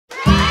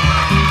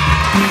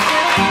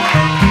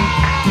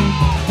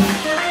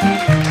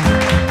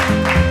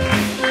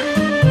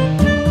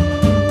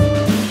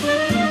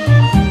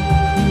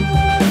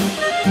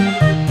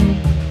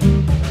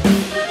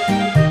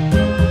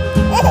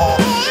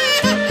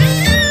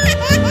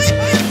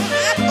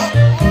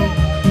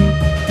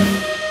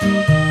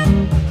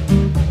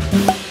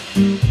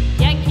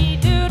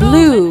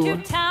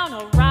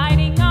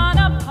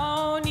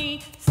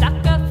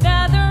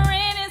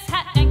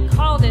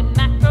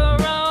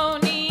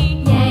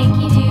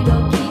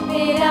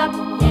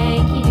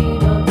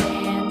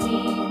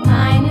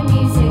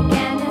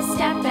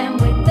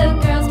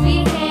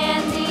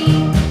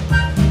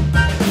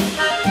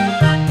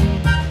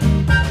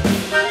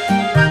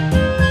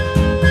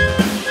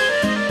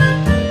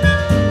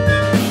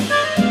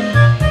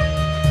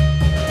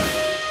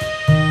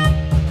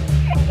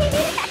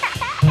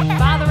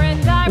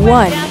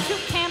1. Down to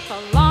camp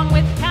along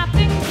with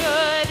Captain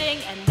Gooding,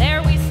 and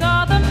there we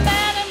saw the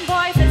men and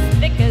boys as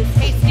thick as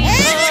hasty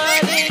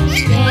pudding.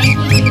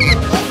 Yankee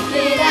Doodle, keep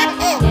it up,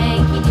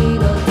 Yankee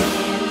Doodle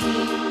dandy.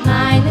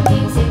 Mind the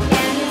music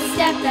and the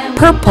step, and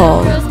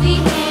Purple. the girls be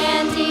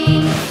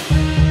handy.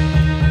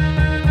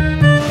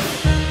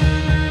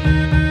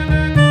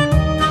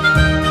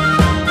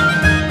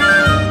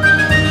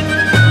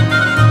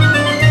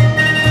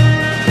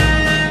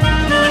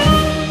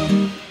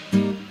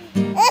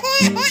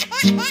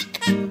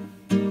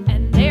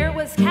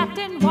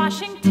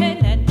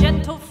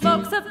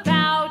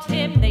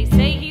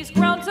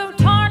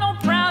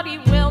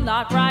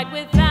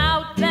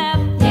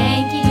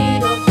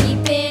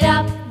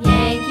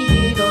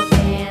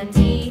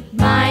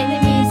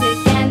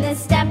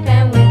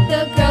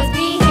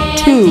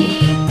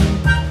 2.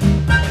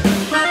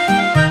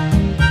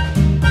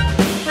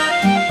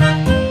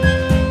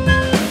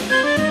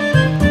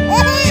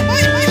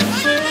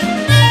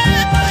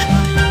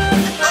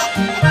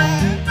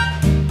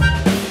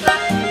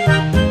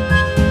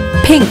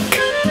 Pink.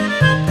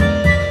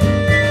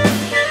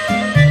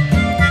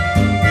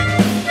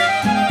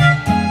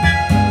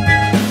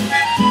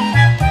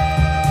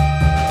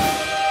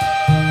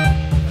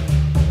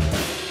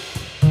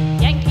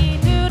 Yankee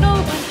Doodle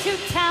went to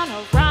town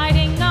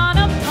riding on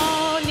a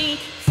pony,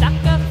 stuck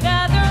a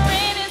feather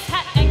in his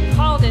hat and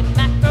called it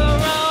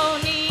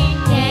macaroni.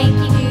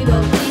 Yankee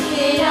Doodle, keep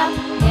it up,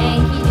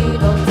 Yankee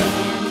Doodle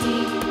dandy.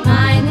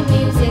 Mind the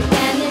music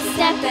and the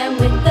step, and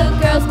with the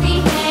girls be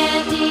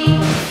handy.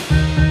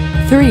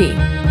 3.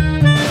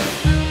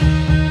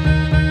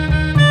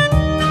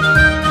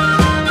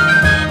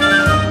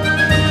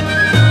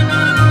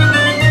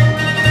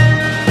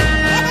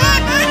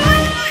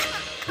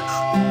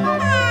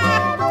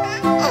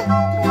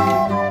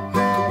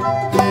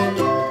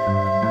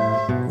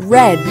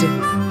 Red.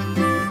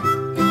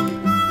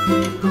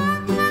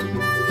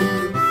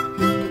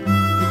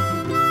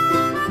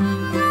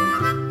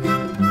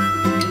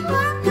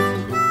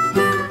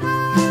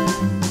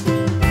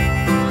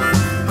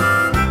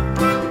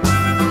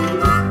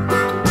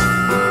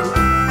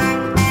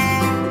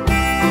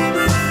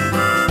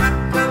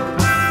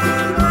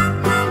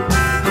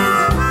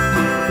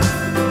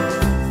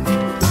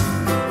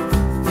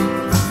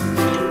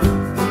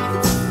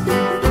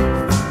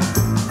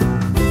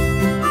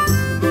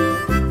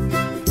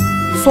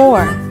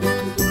 4.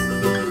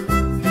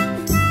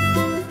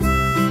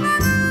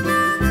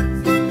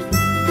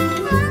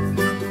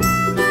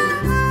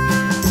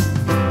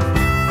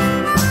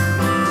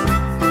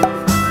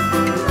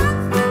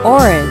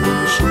 Orange.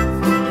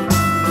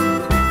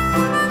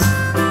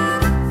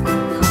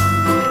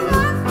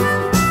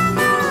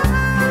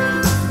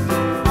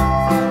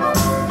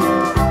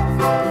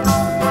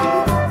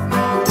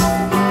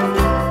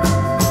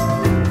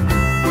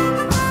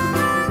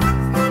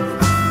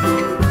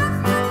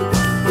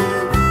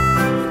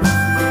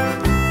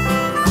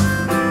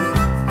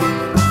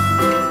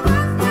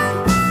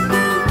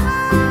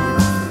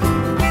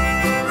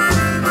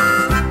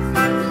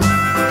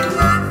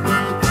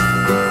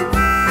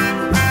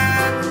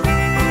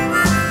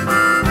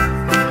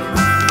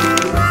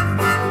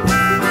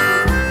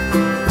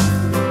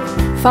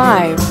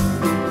 5.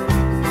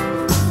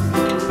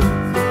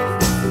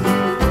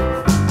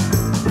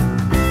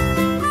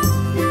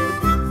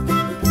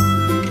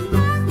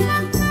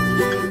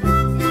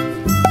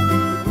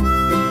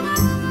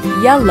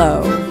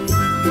 Yellow.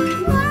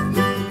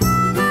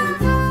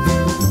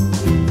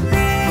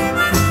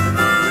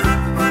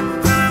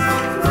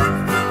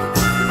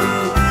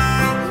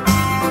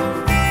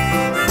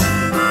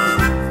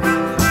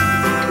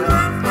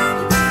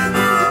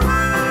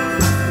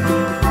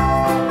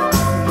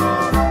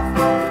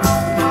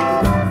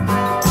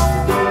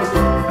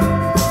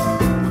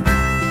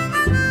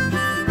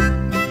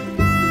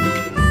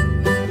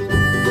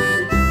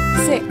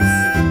 6.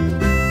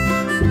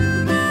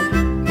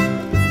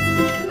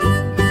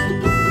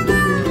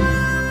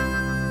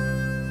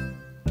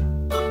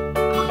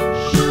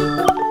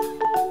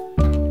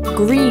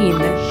 Green.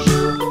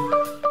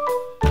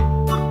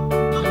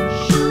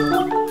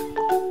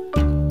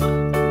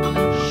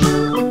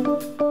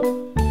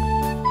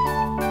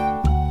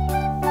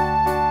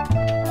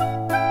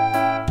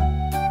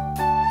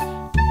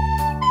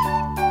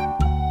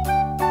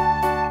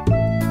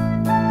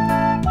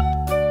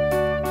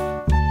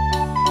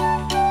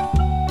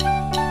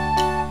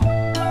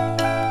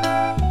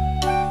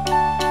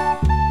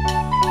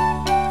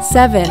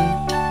 7.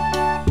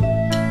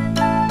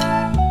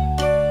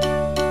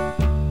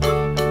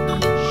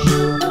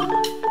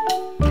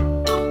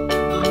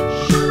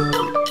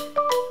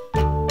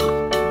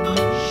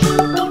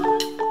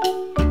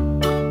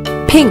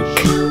 Pink.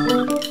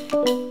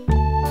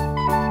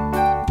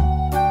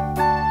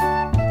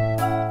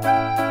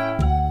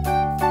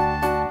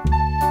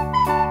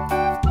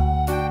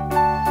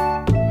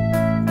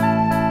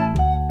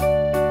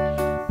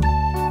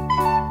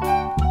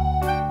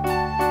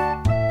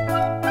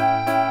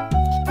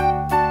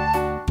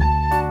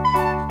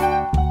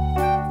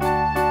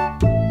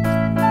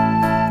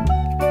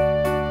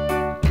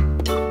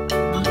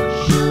 8.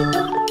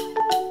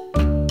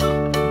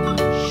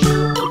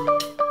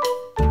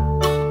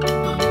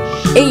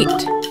 8,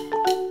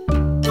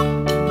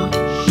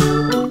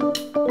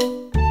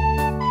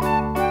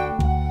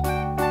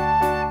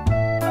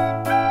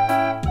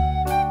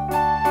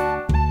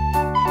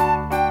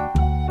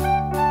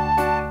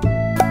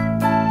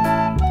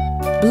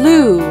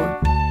 blue,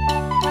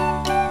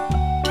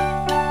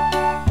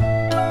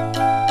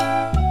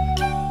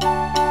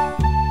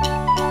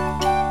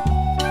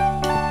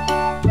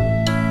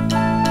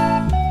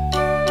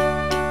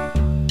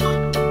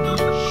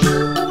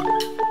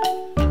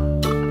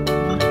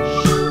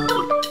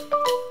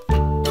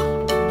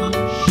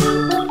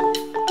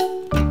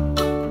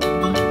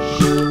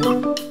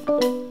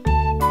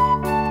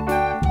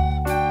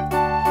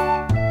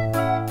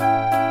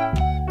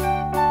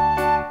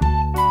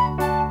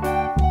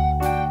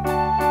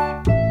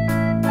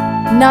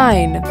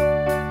 nine,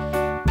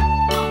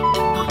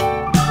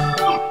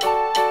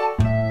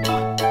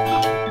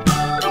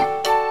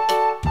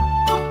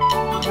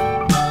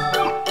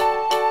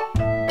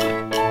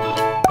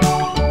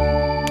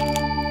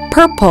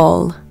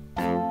 purple,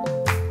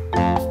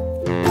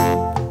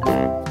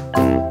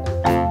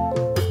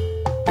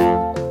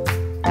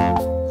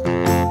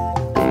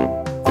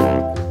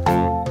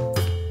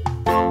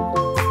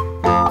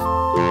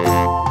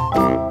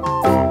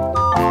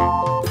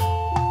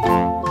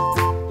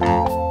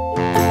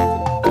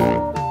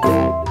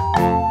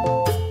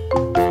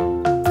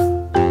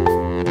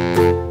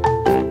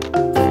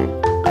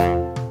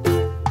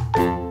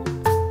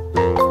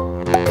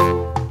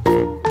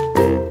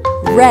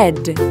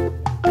 red,